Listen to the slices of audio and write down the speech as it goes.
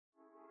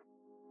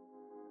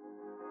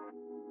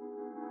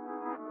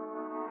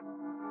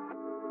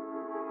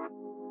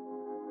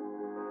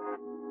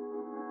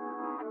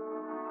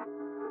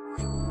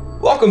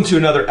Welcome to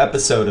another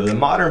episode of the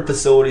Modern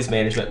Facilities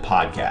Management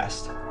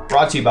Podcast,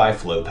 brought to you by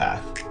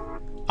FlowPath.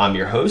 I'm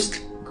your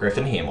host,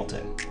 Griffin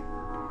Hamilton.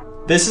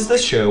 This is the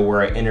show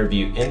where I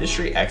interview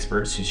industry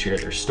experts who share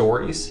their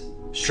stories,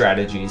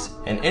 strategies,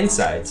 and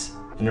insights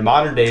into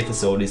modern-day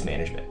facilities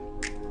management.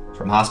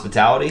 From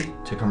hospitality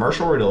to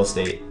commercial real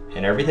estate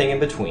and everything in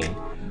between,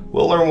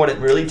 we'll learn what it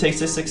really takes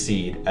to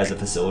succeed as a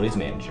facilities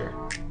manager.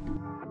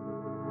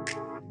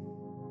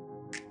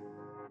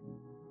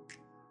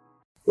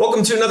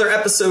 Welcome to another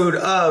episode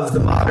of the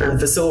Modern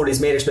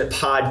Facilities Management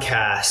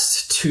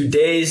Podcast.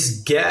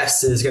 Today's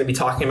guest is going to be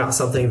talking about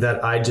something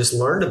that I just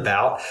learned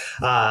about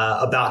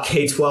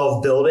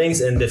K-12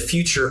 buildings and the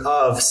future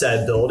of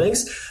said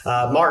buildings.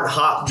 Martin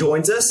Hopp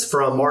joins us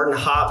from Martin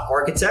Hopp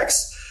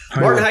Architects.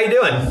 Hi Martin, there. how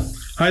you doing?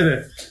 Hi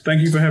there.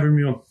 Thank you for having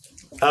me on.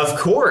 Of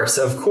course.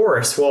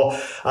 Well,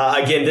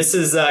 again, this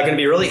is going to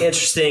be a really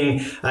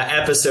interesting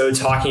episode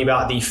talking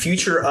about the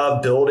future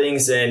of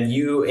buildings and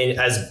you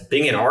as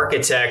being an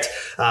architect,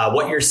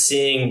 what you're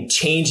seeing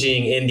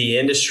changing in the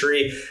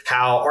industry,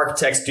 how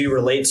architects do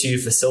relate to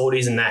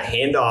facilities and that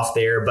handoff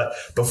there. But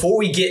before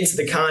we get into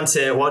the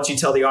content, why don't you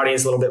tell the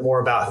audience a little bit more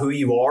about who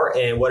you are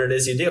and what it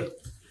is you do?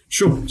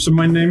 Sure. So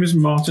my name is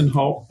Martin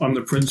Hopp. I'm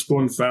the principal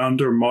and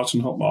founder of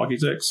Martin Hopp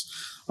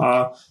Architects.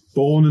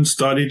 Born and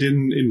studied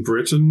in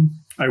Britain.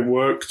 I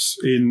worked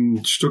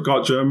in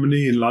Stuttgart,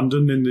 Germany, in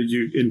London,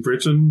 in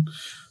Britain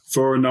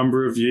for a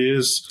number of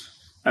years.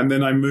 And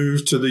then I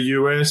moved to the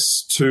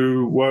US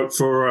to work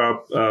for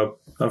a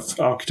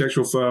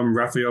architectural firm,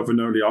 Raphael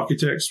Vanoli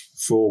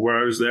Architects, where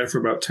I was there for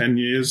about 10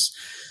 years.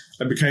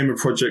 I became a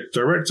project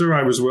director.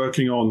 I was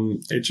working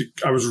on,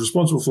 I was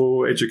responsible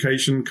for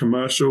education,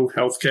 commercial,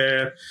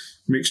 healthcare,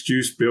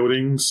 mixed-use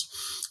buildings.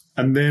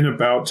 And then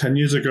about 10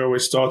 years ago, I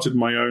started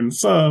my own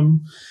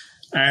firm.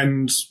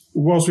 And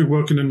whilst we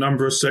work in a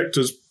number of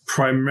sectors,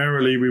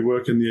 primarily we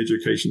work in the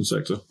education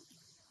sector.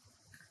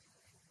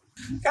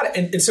 Got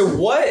it. And so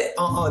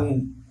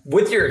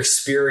with your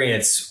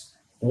experience,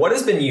 what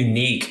has been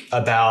unique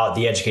about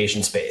the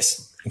education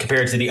space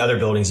compared to the other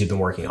buildings you've been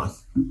working on?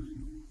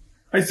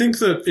 I think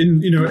that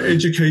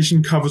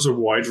education covers a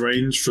wide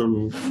range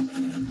from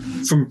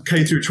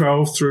K through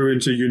 12 through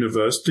into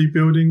university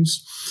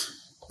buildings.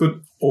 But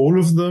all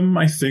of them,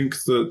 I think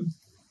that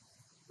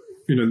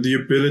the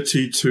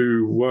ability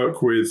to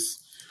work with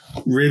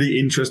really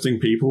interesting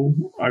people.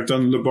 I've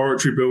done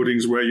laboratory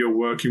buildings where you're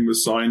working with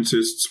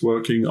scientists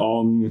working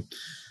on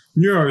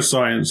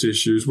neuroscience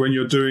issues. When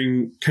you're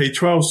doing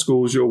K-12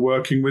 schools, you're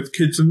working with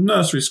kids in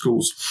nursery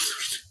schools.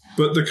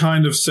 But the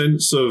kind of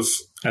sense of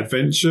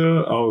adventure,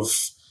 of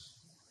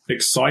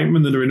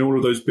excitement that are in all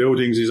of those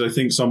buildings is, I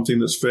think, something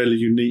that's fairly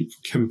unique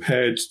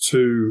compared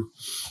to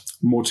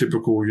more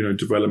typical,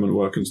 development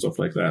work and stuff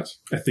like that.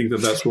 I think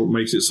that that's what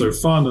makes it so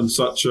fun and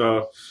such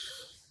a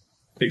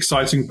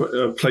exciting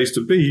place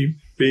to be,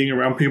 being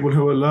around people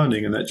who are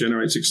learning, and that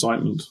generates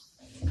excitement.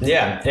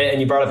 Yeah,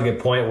 and you brought up a good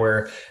point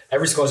where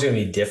every school is going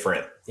to be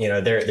different.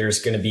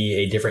 There's going to be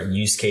a different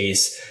use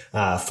case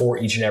for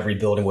each and every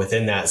building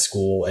within that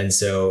school, and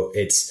so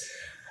it's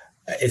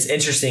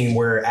interesting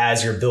where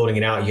as you're building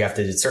it out, you have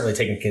to certainly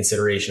take into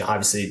consideration,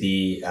 obviously,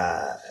 the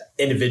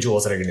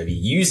individuals that are going to be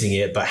using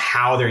it, but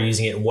how they're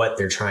using it and what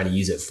they're trying to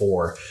use it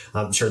for.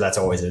 I'm sure that's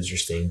always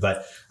interesting.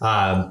 But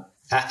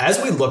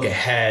as we look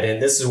ahead,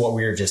 and this is what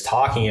we were just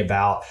talking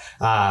about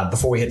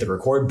before we hit the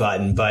record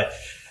button, but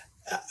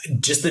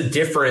just the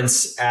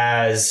difference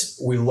as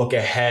we look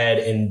ahead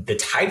in the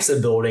types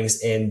of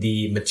buildings and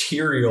the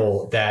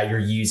material that you're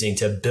using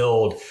to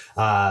build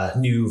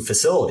new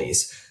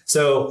facilities.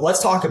 So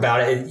let's talk about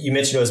it. You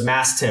mentioned it was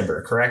mass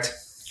timber, correct?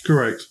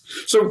 Correct.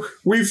 So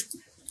we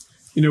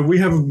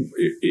have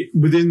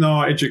within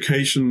our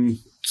education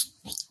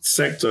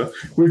sector,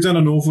 we've done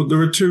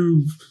there are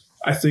two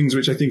things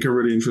which I think are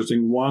really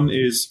interesting. One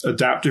is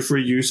adaptive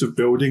reuse of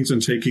buildings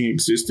and taking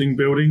existing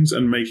buildings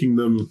and making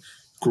them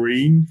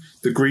green.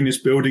 The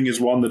greenest building is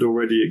one that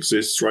already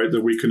exists, right?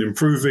 That we can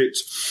improve it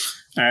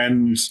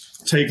and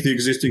take the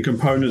existing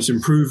components,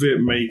 improve it,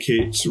 make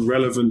it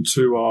relevant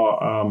to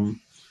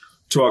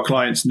our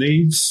clients'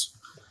 needs.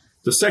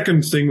 The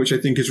second thing, which I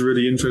think is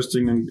really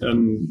interesting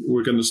and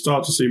we're going to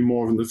start to see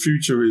more in the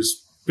future, is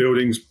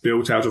buildings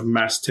built out of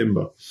mass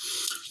timber.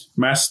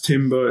 Mass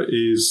timber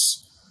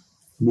is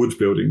wood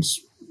buildings.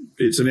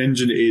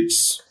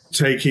 It's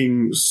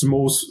taking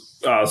small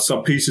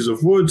sub pieces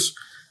of wood,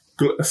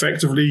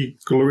 effectively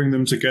gluing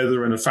them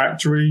together in a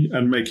factory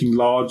and making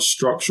large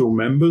structural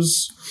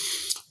members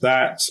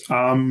that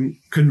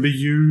can be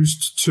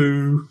used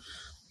to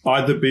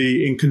either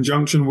be in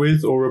conjunction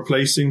with or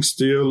replacing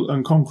steel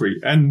and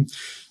concrete. And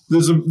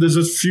there's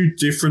a few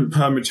different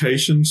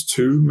permutations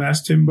to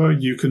mass timber.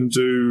 You can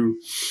do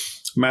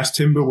mass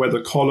timber where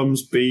the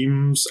columns,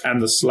 beams, and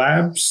the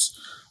slabs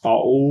are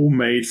all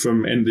made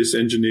from this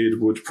engineered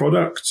wood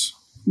product,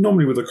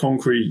 normally with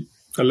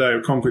a layer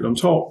of concrete on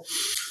top.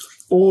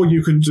 Or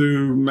you can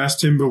do mass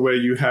timber where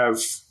you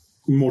have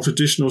more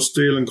traditional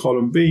steel and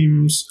column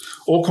beams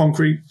or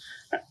concrete,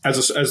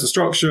 as a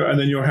structure, and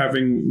then you're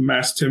having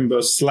mass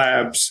timber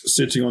slabs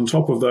sitting on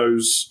top of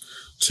those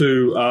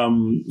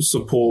to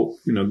support,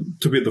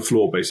 to be at the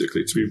floor,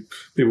 basically, to be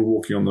people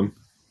walking on them.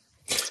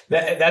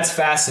 That's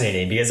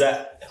fascinating, because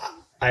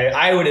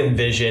I would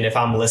envision, if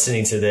I'm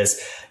listening to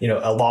this,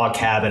 a log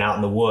cabin out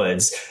in the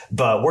woods,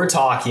 but we're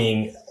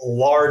talking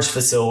large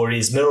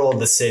facilities, middle of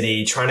the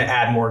city, trying to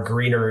add more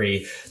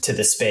greenery to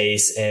the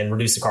space and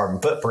reduce the carbon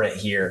footprint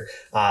here.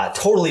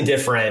 Totally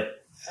different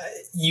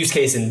use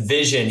case and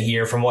vision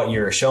here from what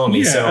you're showing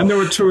me. Yeah, and there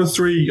were two or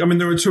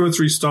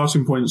three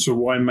starting points of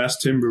why mass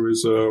timber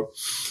is a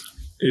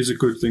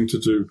good thing to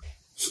do.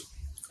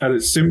 At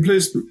its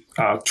simplest,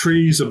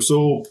 trees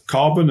absorb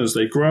carbon as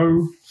they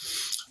grow.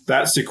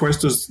 That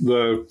sequesters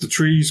the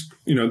trees,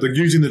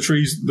 using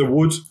the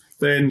wood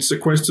then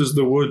sequesters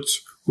the wood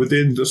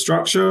within the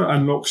structure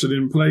and locks it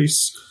in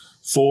place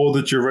for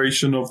the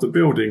duration of the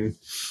building.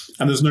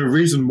 And there's no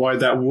reason why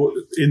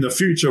in the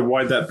future,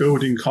 why that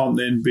building can't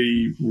then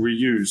be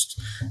reused.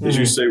 As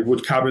you say,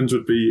 wood cabins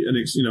would be an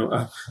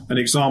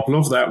example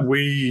of that.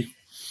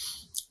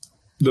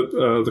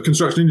 The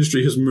construction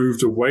industry has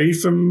moved away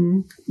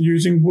from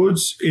using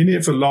woods in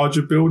it for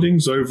larger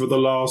buildings over the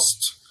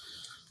last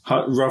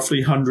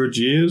roughly 100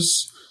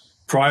 years.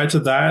 Prior to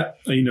that,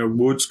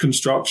 woods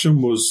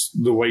construction was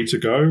the way to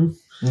go.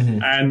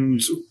 Mm-hmm.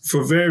 And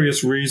for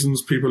various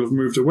reasons, people have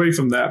moved away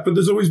from that. But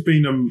there's always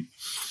been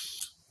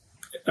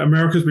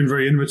America's been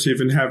very innovative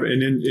in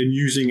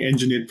using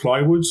engineered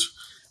plywood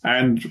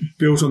and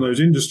built on those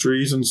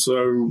industries. And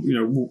so,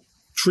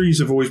 trees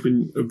have always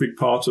been a big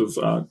part of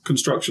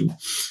construction.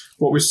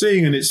 What we're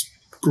seeing, and it's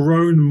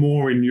grown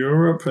more in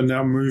Europe and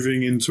now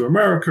moving into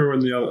America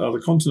and the other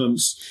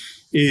continents,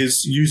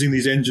 is using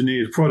these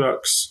engineered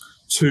products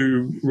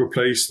to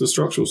replace the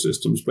structural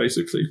systems,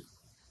 basically.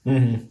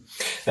 Mm-hmm.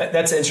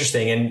 That's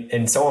interesting.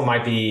 And someone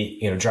might be,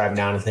 driving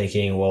down and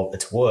thinking, well,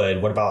 it's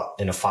wood. What about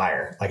in a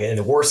fire? Like in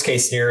the worst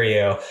case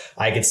scenario,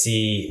 I could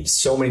see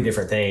so many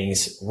different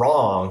things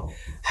wrong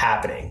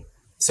happening.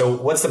 So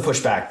what's the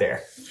pushback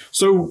there?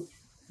 So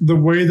the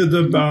way that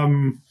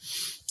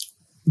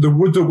the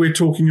wood that we're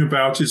talking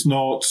about is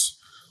not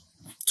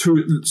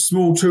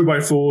small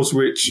 2x4s,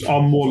 which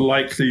are more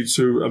likely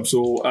to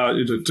absorb,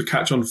 to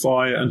catch on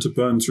fire and to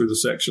burn through the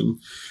section.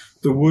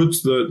 The wood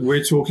that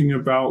we're talking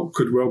about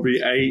could well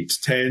be 8,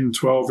 10,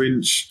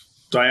 12-inch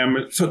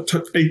diameter,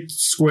 8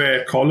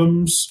 square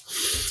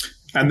columns.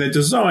 And they're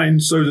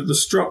designed so that the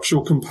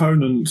structural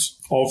component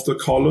of the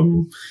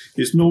column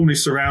is normally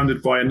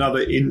surrounded by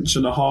another 1.5 inches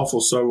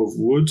or so of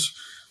wood,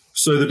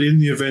 so that in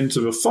the event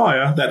of a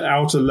fire, that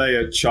outer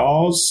layer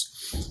chars,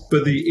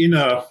 but the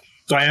inner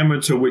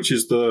diameter, which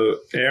is the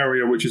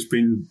area which has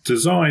been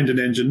designed and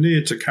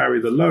engineered to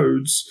carry the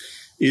loads,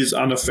 is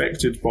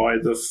unaffected by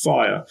the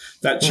fire.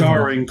 That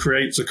charring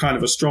creates a kind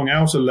of a strong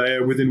outer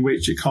layer within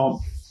which it can't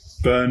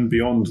burn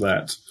beyond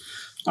that.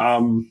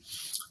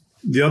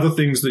 The other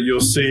things that you're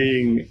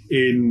seeing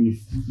in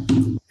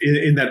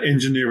that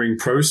engineering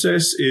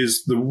process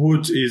is the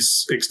wood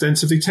is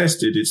extensively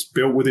tested. It's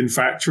built within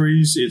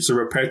factories. It's a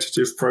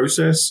repetitive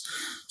process,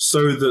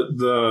 so that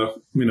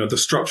the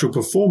structural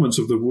performance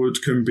of the wood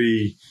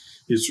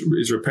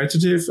is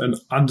repetitive and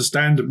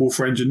understandable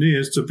for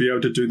engineers to be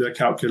able to do their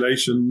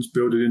calculations,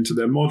 build it into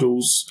their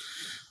models,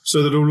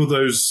 so that all of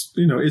those,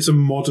 it's a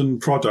modern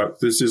product.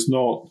 This is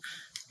not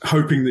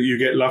hoping that you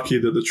get lucky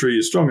that the tree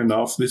is strong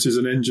enough. This is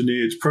an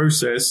engineered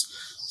process,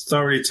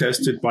 thoroughly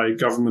tested by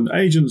government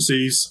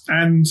agencies,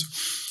 and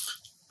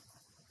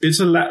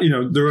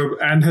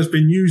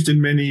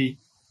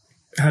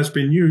has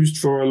been used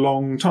for a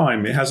long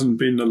time. It hasn't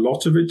been a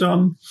lot of it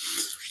done,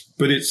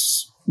 but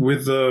it's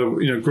with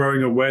the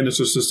growing awareness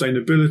of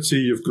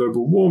sustainability, of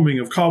global warming,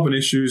 of carbon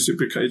issues,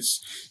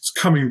 it's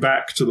coming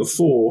back to the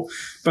fore.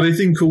 But I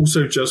think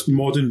also just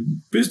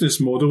modern business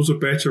models are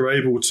better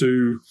able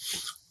to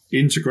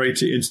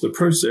integrate it into the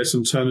process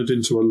and turn it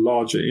into a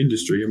larger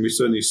industry. And we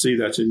certainly see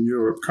that in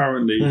Europe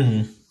currently,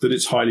 that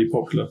it's highly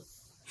popular.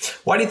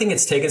 Why do you think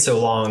it's taken so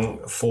long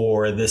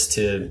for this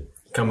to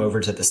come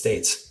over to the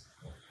States?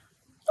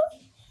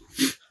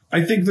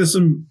 I think there's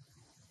some,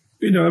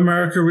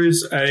 America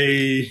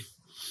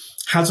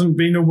hasn't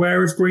been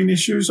aware of green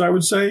issues, I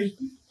would say.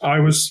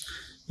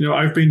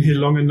 I've been here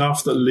long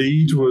enough that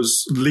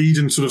LEED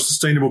and sort of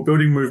sustainable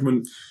building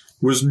movement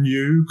was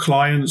new.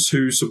 Clients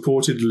who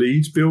supported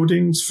LEED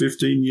buildings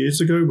 15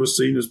 years ago were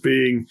seen as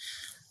being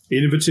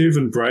innovative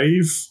and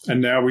brave.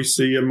 And now we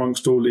see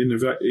amongst all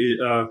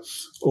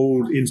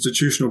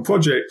institutional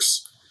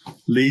projects,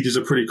 LEED is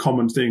a pretty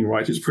common thing,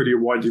 right? It's pretty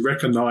widely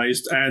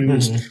recognized, and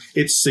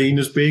it's seen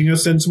as being a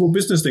sensible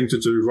business thing to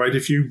do, right?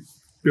 If you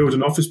build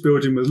an office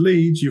building with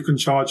LEED, you can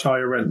charge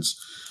higher rents.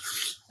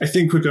 I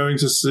think we're going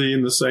to see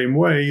in the same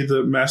way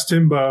that mass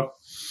timber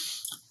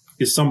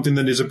is something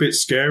that is a bit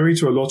scary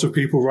to a lot of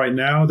people right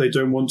now.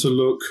 No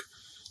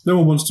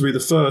one wants to be the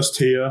first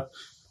here,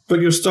 but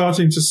you're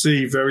starting to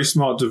see very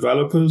smart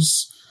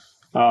developers,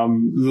 a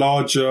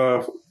lot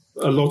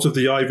of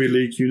the Ivy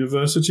League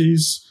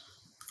universities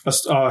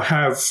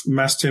have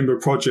mass timber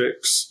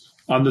projects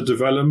under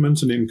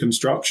development and in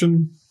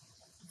construction.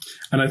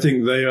 And I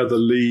think they are the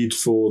lead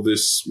for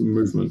this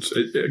movement.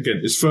 Again,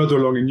 it's further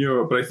along in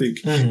Europe, but I think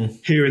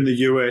here in the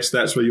US,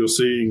 that's where you're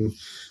seeing,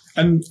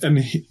 and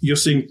you're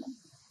seeing,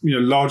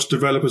 large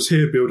developers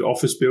here build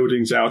office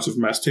buildings out of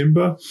mass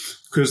timber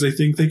because they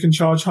think they can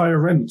charge higher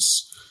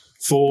rents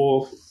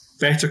for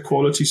better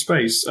quality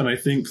space. And I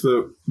think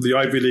that the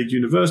Ivy League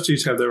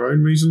universities have their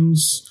own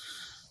reasons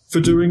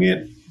for doing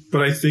it,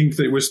 but I think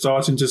that we're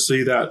starting to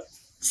see that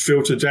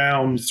filter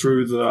down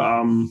through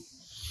the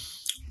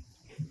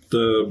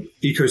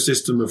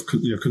ecosystem of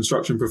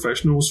construction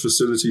professionals,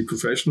 facility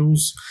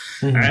professionals,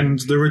 and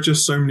there are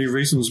just so many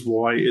reasons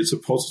why it's a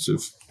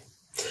positive.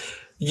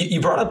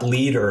 You brought up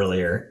LEED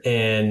earlier,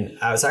 and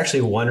I was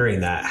actually wondering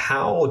that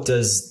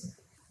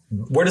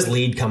where does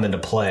LEED come into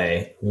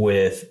play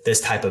with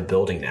this type of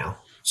building now?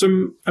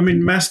 So, I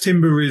mean, mass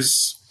timber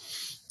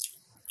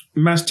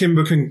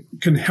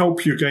can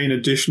help you gain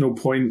additional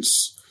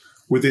points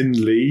within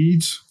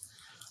LEED.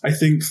 I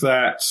think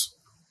that,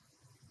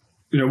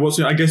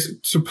 I guess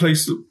to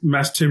place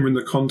mass timber in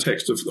the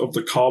context of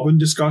the carbon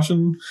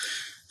discussion,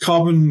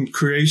 carbon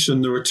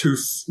creation, there are two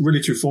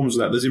forms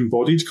of that. There's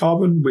embodied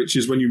carbon, which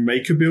is when you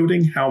make a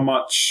building, how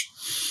much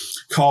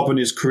carbon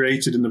is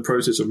created in the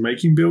process of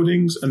making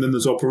buildings. And then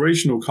there's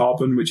operational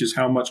carbon, which is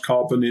how much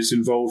carbon is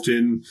involved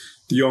in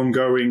the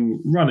ongoing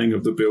running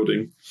of the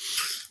building.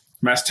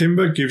 Mass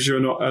timber gives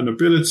you an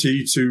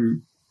ability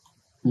to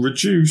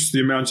reduce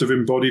the amount of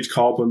embodied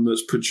carbon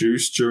that's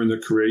produced during the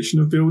creation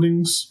of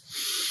buildings.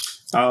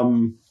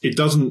 It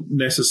doesn't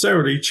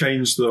necessarily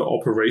change the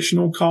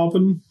operational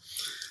carbon.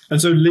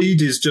 And so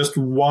LEED is just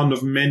one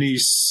of many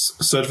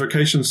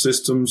certification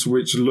systems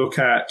which look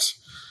at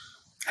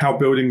how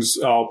buildings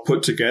are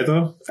put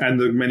together and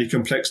the many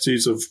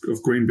complexities of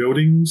green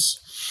buildings.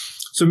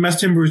 So mass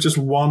timber is just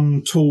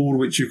one tool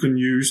which you can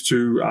use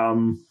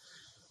to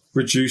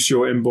reduce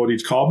your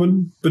embodied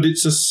carbon, but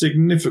it's a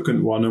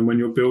significant one. And when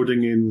you're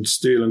building in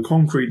steel and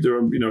concrete,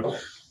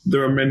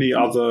 there are many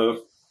other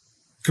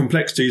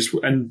complexities,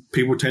 and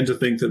people tend to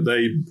think that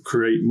they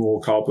create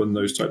more carbon,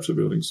 those types of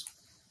buildings.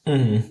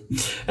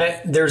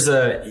 There's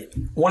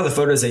one of the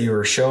photos that you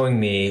were showing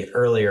me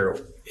earlier.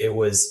 It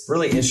was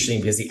really interesting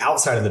because the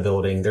outside of the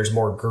building, there's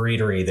more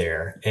greenery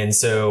there. And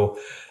so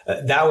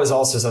that was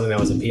also something that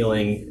was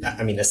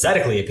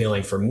aesthetically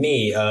appealing for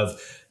me.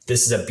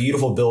 This is a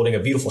beautiful building, a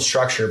beautiful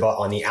structure, but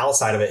on the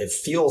outside of it, it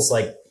feels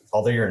like,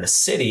 although you're in a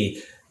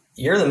city,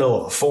 you're in the middle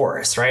of a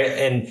forest, right?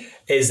 And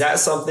is that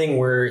something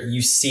where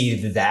you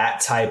see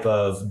that type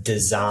of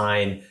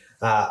design,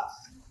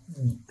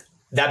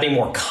 that being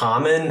more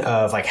common,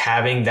 of like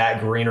having that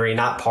greenery,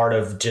 not part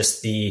of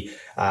just the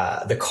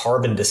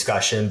carbon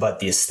discussion, but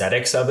the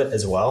aesthetics of it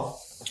as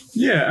well?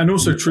 Yeah, and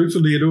also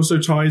truthfully, it also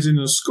ties in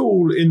a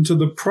school into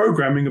the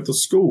programming of the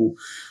school.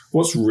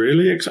 What's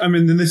really,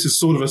 and this is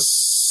sort of a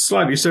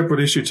slightly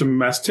separate issue to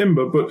mass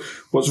timber, but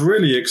what's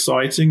really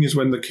exciting is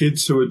when the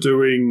kids who are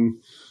doing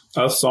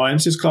earth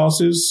sciences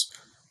classes,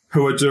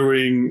 who are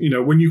doing,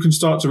 when you can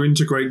start to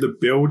integrate the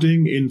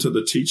building into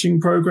the teaching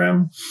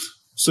program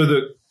so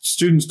that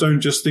students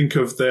don't just think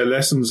of their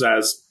lessons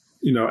as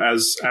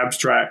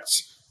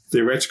abstract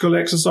theoretical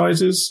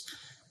exercises,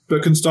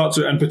 but can start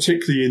to, and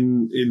particularly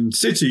in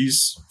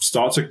cities,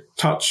 start to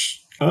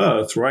touch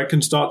earth, right?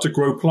 Can start to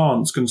grow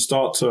plants, can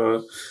start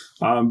to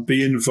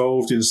be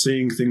involved in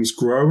seeing things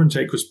grow and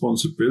take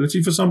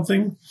responsibility for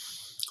something.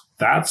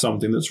 That's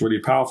something that's really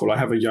powerful. I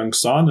have a young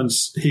son, and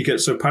he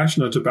gets so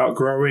passionate about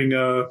growing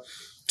a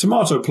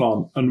tomato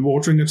plant and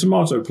watering a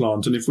tomato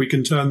plant. And if we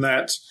can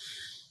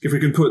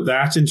put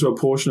that into a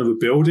portion of a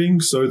building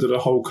so that a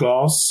whole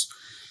class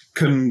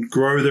can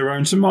grow their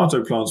own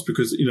tomato plants,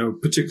 because,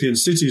 particularly in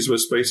cities where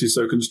space is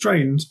so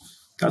constrained,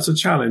 that's a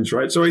challenge,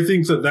 right? So I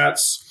think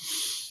that's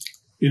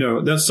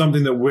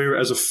something that we're,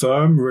 as a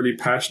firm, really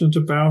passionate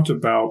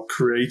about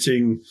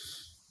creating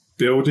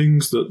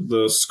buildings that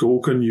the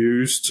school can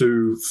use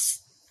to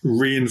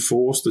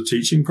reinforce the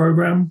teaching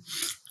program,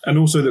 and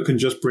also that can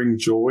just bring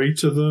joy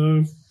to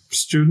the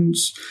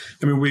students.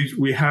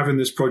 We have in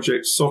this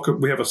project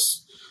we have a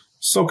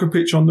soccer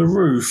pitch on the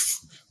roof.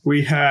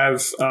 We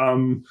have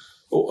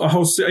a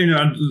whole,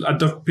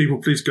 I'd love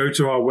people, please go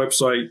to our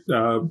website,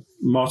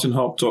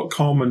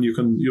 martinhopp.com, and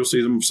you'll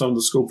see some of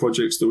the school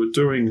projects that we're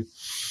doing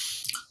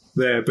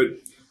there. But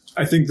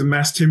I think the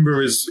mass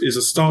timber is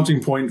a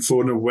starting point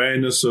for an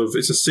awareness of,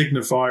 it's a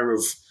signifier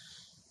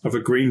of a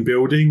green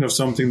building, of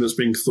something that's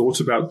being thought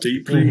about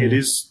deeply. Mm-hmm. It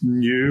is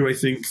new. I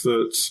think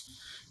that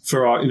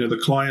for our, the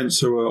clients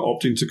who are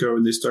opting to go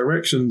in this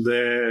direction,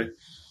 they're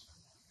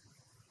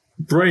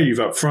brave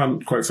up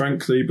front, quite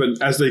frankly,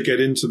 but as they get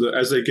into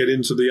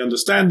the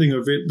understanding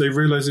of it, they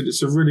realize that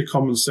it's a really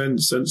common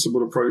sense,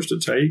 sensible approach to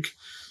take.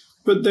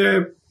 But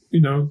there's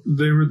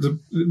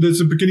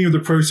the beginning of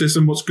the process,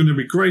 and what's going to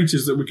be great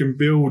is that we can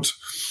build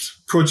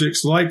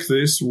projects like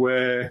this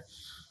where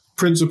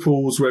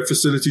principals, where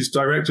facilities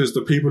directors,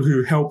 the people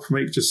who help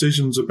make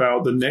decisions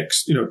about the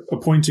next,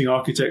 appointing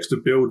architects to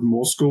build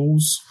more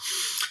schools,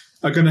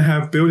 are going to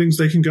have buildings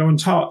they can go and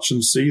touch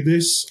and see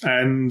this.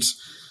 And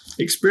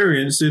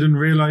experienced it and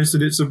realized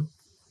that it's a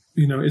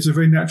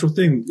very natural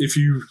thing. If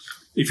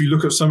you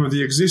look at some of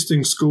the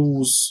existing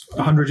schools,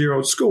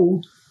 100-year-old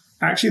school,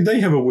 actually they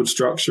have a wood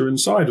structure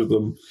inside of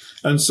them.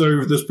 And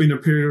so there's been a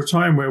period of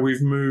time where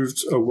we've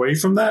moved away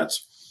from that.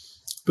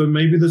 But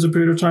maybe there's a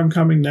period of time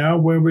coming now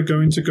where we're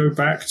going to go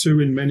back to,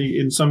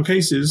 in some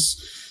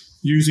cases,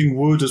 using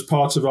wood as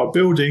part of our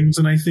buildings.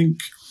 And I think,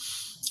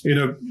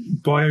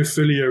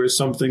 biophilia is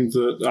something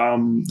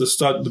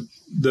that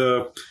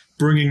the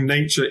bringing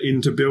nature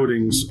into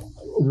buildings,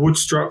 wood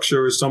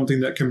structure is something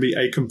that can be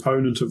a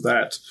component of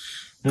that.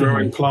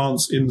 Growing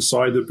plants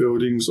inside the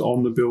buildings,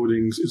 on the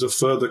buildings, is a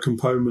further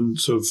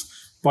component of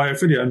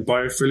biophilia. And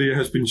biophilia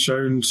has been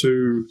shown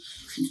to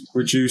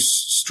reduce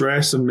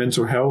stress and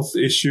mental health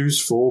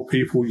issues for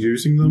people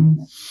using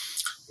them.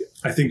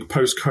 I think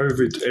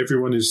post-COVID,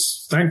 everyone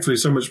is thankfully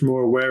so much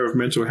more aware of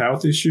mental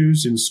health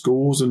issues in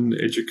schools and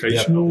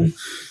educational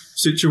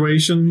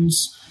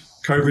situations.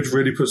 COVID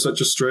really put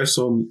such a stress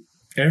on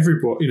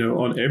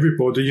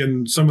everybody,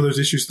 and some of those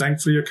issues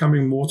thankfully are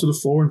coming more to the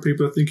fore and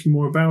people are thinking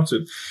more about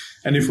it.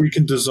 And if we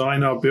can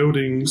design our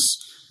buildings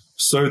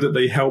so that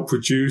they help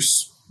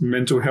reduce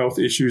mental health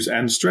issues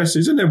and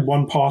stresses, and they're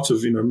one part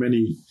of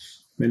many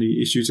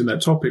issues in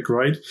that topic,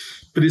 right?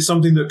 But it's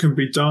something that can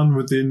be done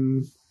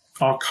within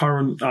our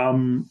current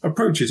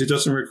approaches. It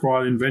doesn't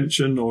require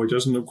invention, or it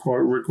doesn't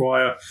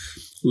require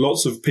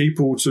lots of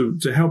people to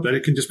help that.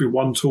 It can just be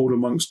one tool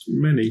amongst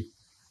many.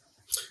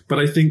 But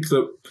I think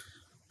that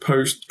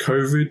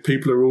post-COVID,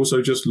 people are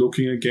also just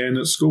looking again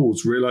at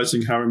schools,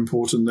 realizing how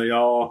important they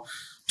are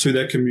to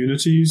their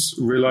communities,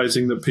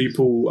 realizing that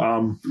people,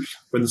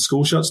 when the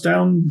school shuts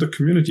down, the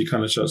community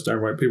kind of shuts down,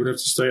 right? People have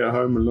to stay at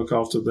home and look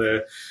after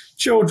their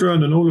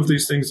children and all of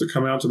these things that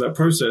come out of that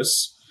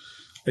process.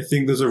 I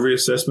think there's a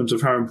reassessment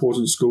of how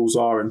important schools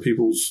are in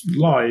people's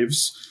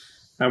lives.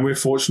 And we're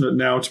fortunate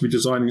now to be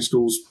designing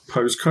schools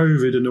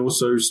post-COVID and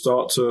also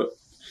start to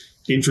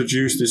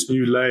introduce this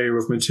new layer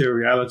of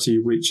materiality,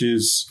 which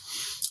is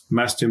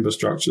mass timber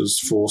structures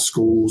for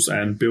schools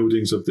and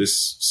buildings of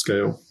this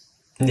scale.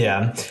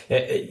 Yeah,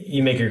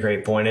 you make a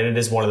great point. And it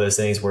is one of those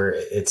things where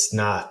it's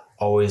not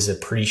always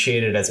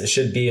appreciated as it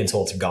should be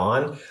until it's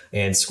gone.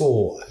 And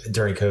school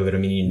during COVID, I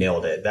mean, you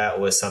nailed it. That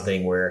was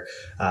something where,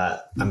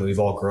 we've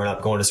all grown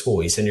up going to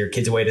school. You send your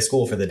kids away to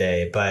school for the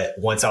day. But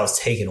once I was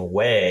taken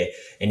away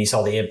and you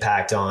saw the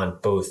impact on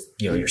both,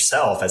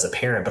 yourself as a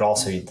parent, but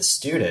also the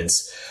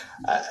students,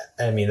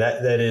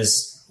 that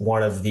is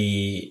one of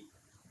the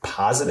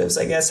positives,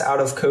 I guess, out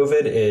of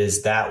COVID,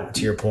 is that,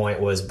 to your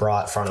point, was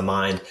brought front of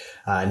mind.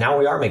 Now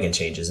we are making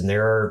changes, and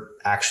there are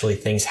actually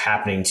things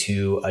happening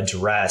to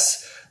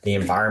address the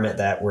environment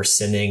that we're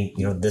sending,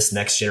 this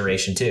next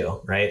generation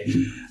to, right?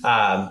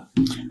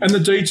 And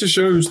the data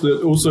shows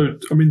that also,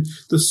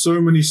 there's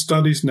so many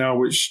studies now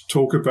which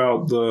talk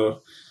about the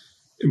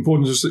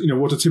importance of,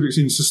 what are typically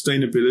seen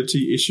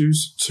sustainability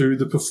issues to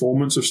the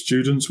performance of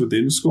students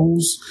within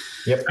schools.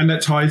 Yep. And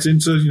that ties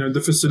into, the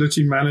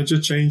facility manager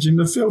changing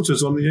the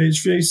filters on the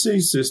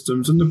HVAC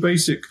systems and the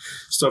basic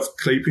stuff,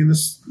 keeping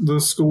the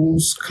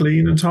schools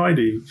clean and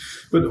tidy.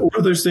 But all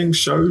of those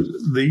things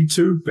lead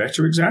to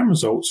better exam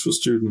results for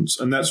students.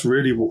 And that's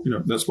really what,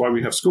 that's why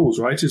we have schools,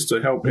 right? Is to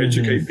help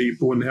educate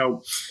people and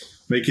help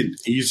make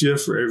it easier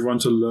for everyone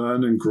to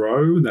learn and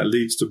grow. And that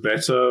leads to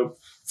better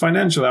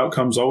financial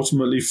outcomes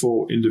ultimately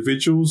for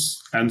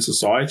individuals and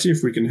society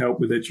if we can help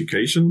with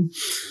education.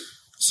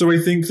 So I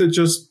think that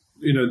just,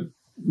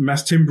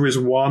 mass timber is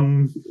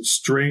one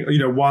string,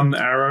 one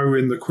arrow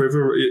in the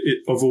quiver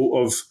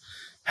of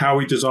how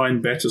we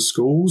design better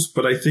schools.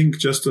 But I think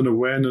just an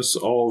awareness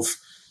of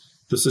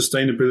the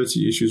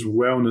sustainability issues,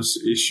 wellness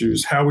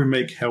issues, how we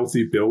make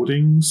healthy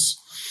buildings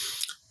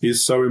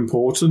is so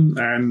important.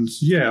 And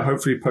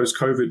hopefully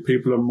post-COVID,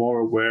 people are more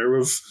aware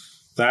of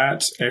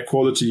that. Air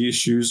quality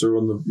issues are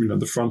on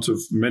the front of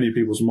many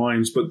people's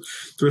minds, but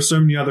there are so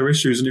many other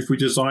issues. And if we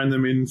design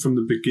them in from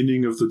the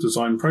beginning of the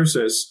design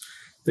process,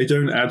 they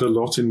don't add a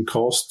lot in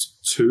cost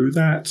to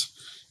that.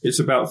 It's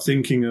about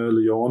thinking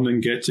early on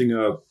and getting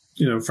a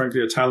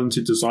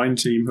talented design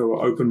team who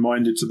are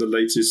open-minded to the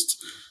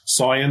latest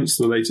science,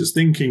 the latest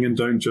thinking, and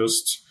don't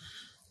just,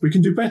 we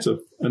can do better.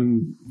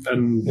 And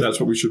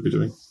that's what we should be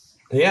doing.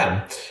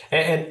 Yeah.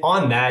 And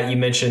on that, you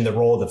mentioned the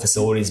role of the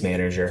facilities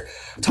manager.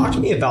 Talk to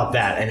me about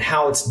that and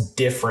how it's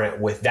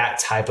different with that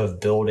type of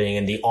building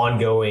and the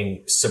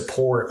ongoing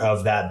support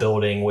of that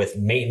building with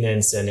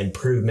maintenance and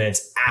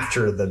improvements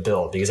after the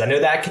build, because I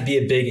know that could be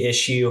a big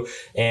issue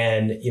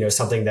and,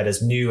 something that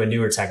is new and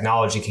newer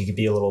technology could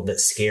be a little bit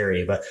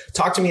scary, but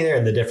talk to me there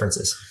and the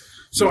differences.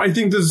 So I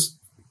think there's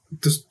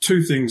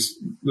two things.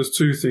 There's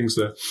two things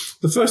there.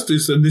 The first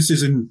is, and this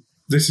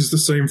is the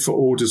same for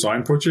all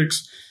design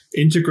projects,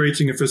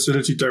 integrating a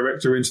facility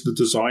director into the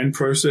design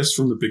process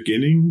from the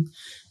beginning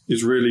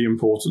is really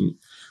important.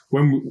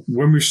 When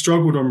we've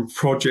struggled on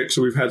projects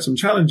or we've had some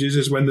challenges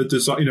is when the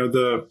design,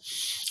 the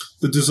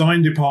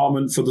design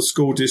department for the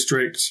school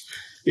district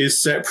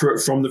is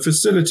separate from the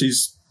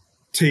facilities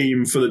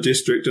team for the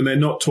district, and they're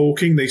not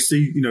talking. They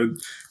see,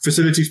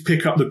 facilities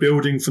pick up the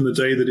building from the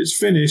day that it's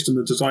finished, and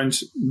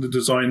the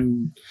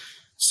design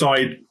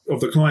side of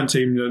the client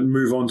team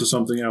move on to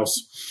something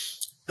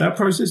else. That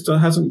process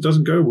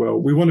doesn't go well.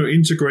 We want to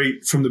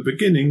integrate from the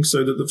beginning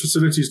so that the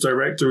facilities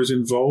director is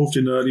involved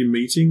in early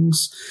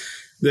meetings.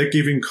 They're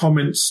giving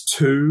comments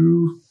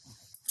to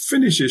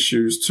finish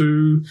issues,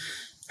 to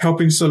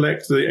helping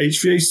select the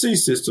HVAC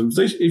systems.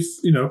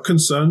 If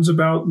concerns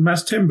about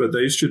mass timber,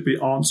 they should be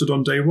answered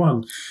on day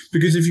one.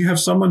 Because if you have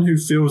someone who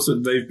feels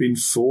that they've been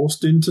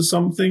forced into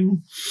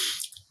something,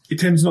 it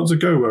tends not to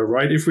go well,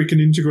 right? If we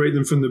can integrate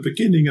them from the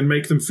beginning and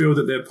make them feel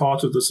that they're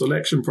part of the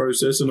selection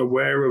process and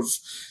aware of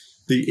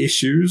the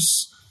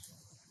issues,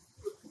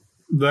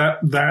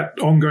 that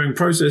ongoing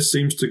process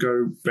seems to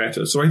go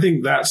better. So I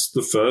think that's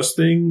the first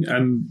thing.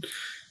 And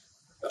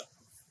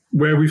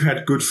where we've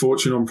had good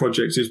fortune on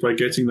projects is by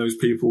getting those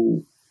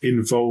people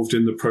involved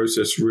in the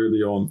process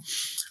really on.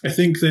 I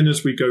think then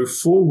as we go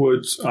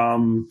forward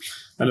and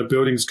a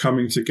building's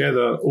coming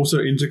together, also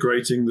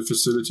integrating the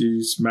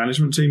facilities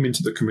management team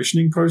into the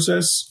commissioning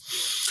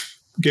process,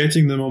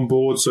 getting them on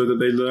board so that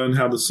they learn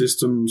how the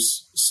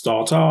systems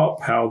start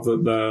up, how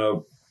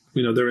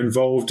they're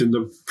involved in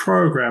the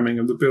programming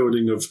of the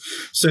building, of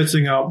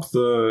setting up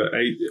the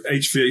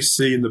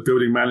HVAC and the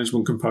building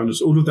management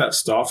components. All of that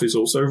stuff is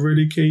also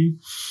really key.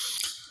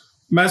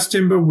 Mass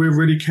timber, we're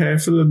really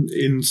careful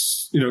in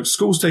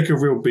schools take a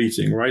real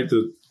beating, right?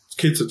 The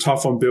kids are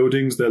tough on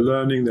buildings. They're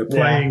learning, they're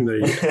playing, they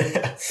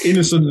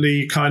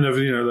innocently kind of,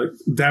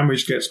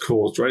 damage gets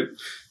caused, right?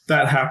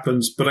 That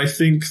happens. But I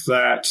think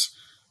that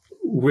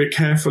we're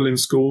careful in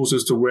schools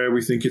as to where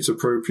we think it's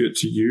appropriate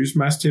to use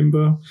mass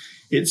timber.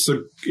 It's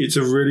a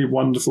really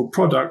wonderful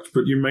product,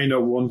 but you may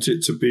not want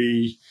it to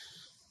be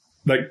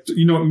may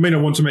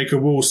not want to make a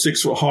wall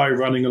 6 foot high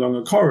running along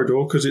a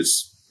corridor because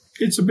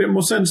it's a bit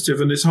more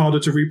sensitive and it's harder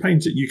to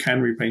repaint it. You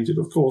can repaint it,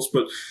 of course,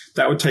 but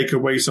that would take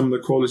away some of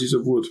the qualities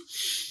of wood.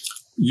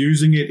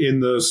 Using it in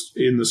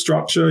the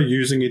structure,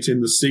 using it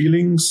in the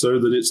ceiling so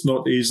that it's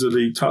not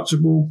easily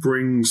touchable,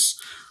 brings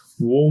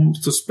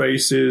warmth to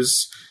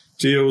spaces,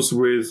 deals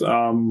with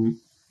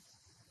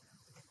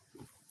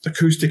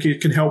acoustic.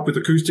 It can help with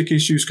acoustic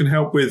issues, can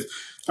help with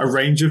a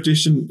range of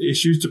different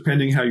issues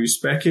depending how you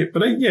spec it.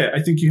 But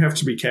I think you have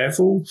to be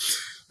careful.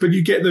 But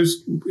you get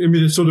those,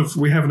 it's sort of,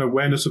 we have an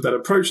awareness of that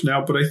approach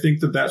now, but I think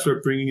that that's where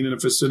bringing in a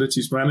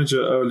facilities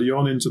manager early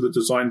on into the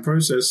design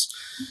process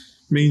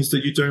means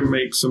that you don't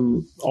make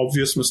some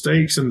obvious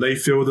mistakes and they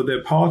feel that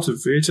they're part of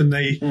it. And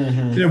they,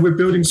 we're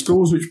building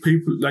schools which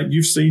people, like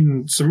you've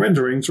seen some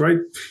renderings, right?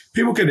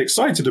 People get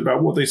excited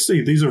about what they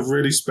see. These are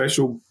really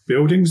special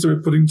buildings that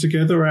we're putting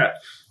together at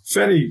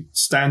fairly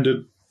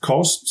standard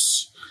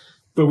costs.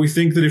 But we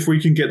think that if we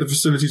can get the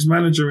facilities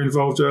manager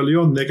involved early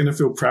on, they're going to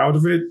feel proud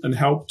of it and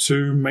help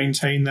to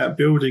maintain that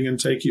building and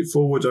take it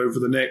forward over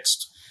the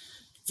next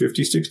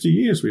 50, 60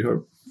 years, we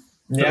hope.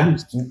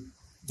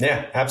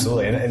 Yeah,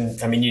 absolutely.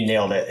 And I mean, you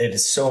nailed it. It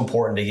is so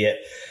important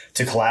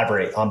to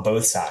collaborate on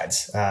both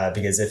sides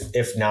because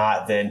if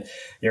not, then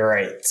you're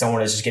right.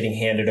 Someone is just getting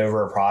handed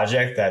over a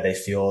project that they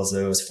feel as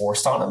though is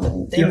forced on them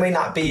and they may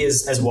not be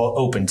as well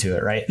open to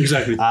it, right?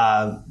 Exactly.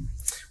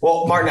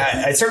 Well, Martin,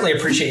 I certainly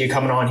appreciate you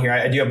coming on here.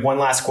 I do have one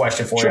last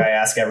question for you. I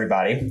ask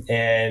everybody,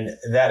 and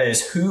that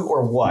is who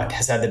or what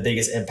has had the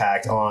biggest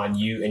impact on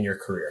you and your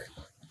career?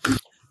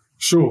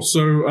 Sure.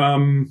 So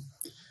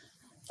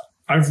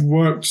I've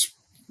worked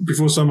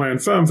before starting my own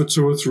firm for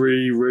 2 or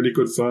 3 really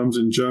good firms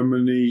in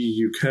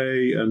Germany, UK,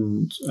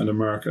 and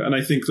America. And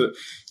I think that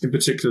in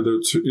particular,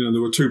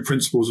 there were 2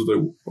 principals of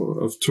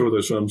 2 of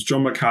those firms,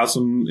 John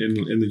McCasson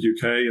in the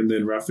UK, and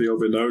then Raphael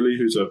Vinoli,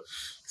 who's a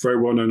very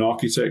well-known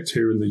architect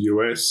here in the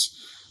US.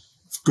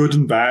 Good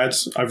and bad.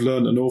 I've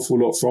learned an awful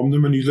lot from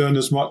them, and you learn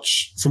as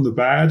much from the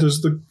bad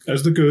as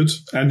the good.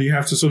 And you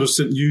have to sort of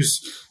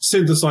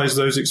synthesize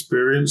those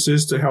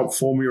experiences to help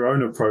form your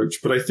own approach.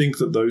 But I think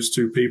that those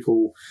 2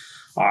 people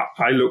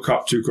I look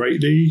up to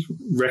greatly,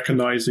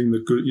 recognizing the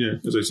good,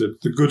 as I said,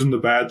 the good and the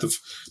bad,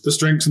 the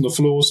strengths and the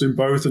flaws in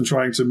both, and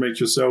trying to make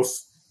yourself,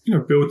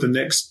 build a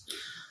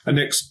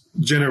next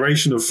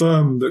generation of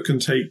firm that can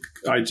take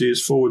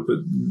ideas forward. But,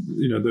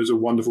 those are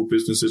wonderful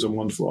businesses and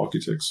wonderful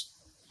architects.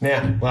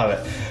 Yeah, love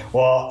it.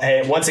 Well,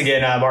 hey, once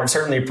again, Martin,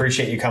 certainly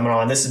appreciate you coming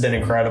on. This has been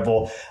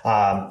incredible.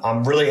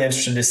 I'm really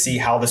interested to see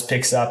how this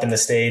picks up in the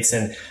States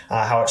and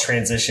how it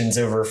transitions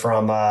over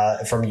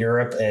from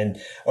Europe and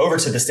over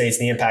to the States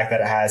and the impact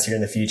that it has here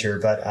in the future.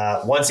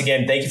 But once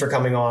again, thank you for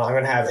coming on. I'm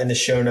going to have in the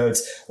show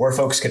notes where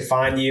folks could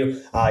find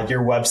you,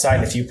 your website,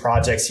 and a few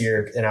projects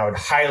here. And I would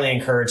highly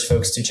encourage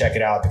folks to check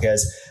it out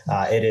because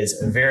it is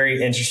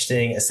very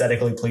interesting,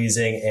 aesthetically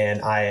pleasing,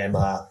 and I am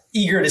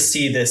eager to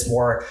see this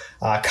more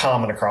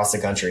common across the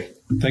country.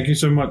 Thank you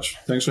so much.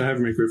 Thanks for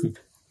having me, Griffin.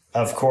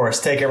 Of course.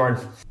 Take care,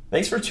 Martin.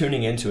 Thanks for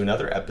tuning in to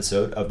another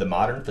episode of the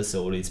Modern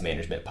Facilities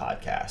Management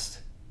Podcast.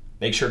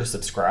 Make sure to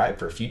subscribe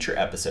for future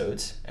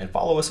episodes and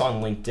follow us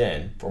on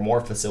LinkedIn for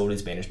more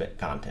facilities management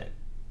content.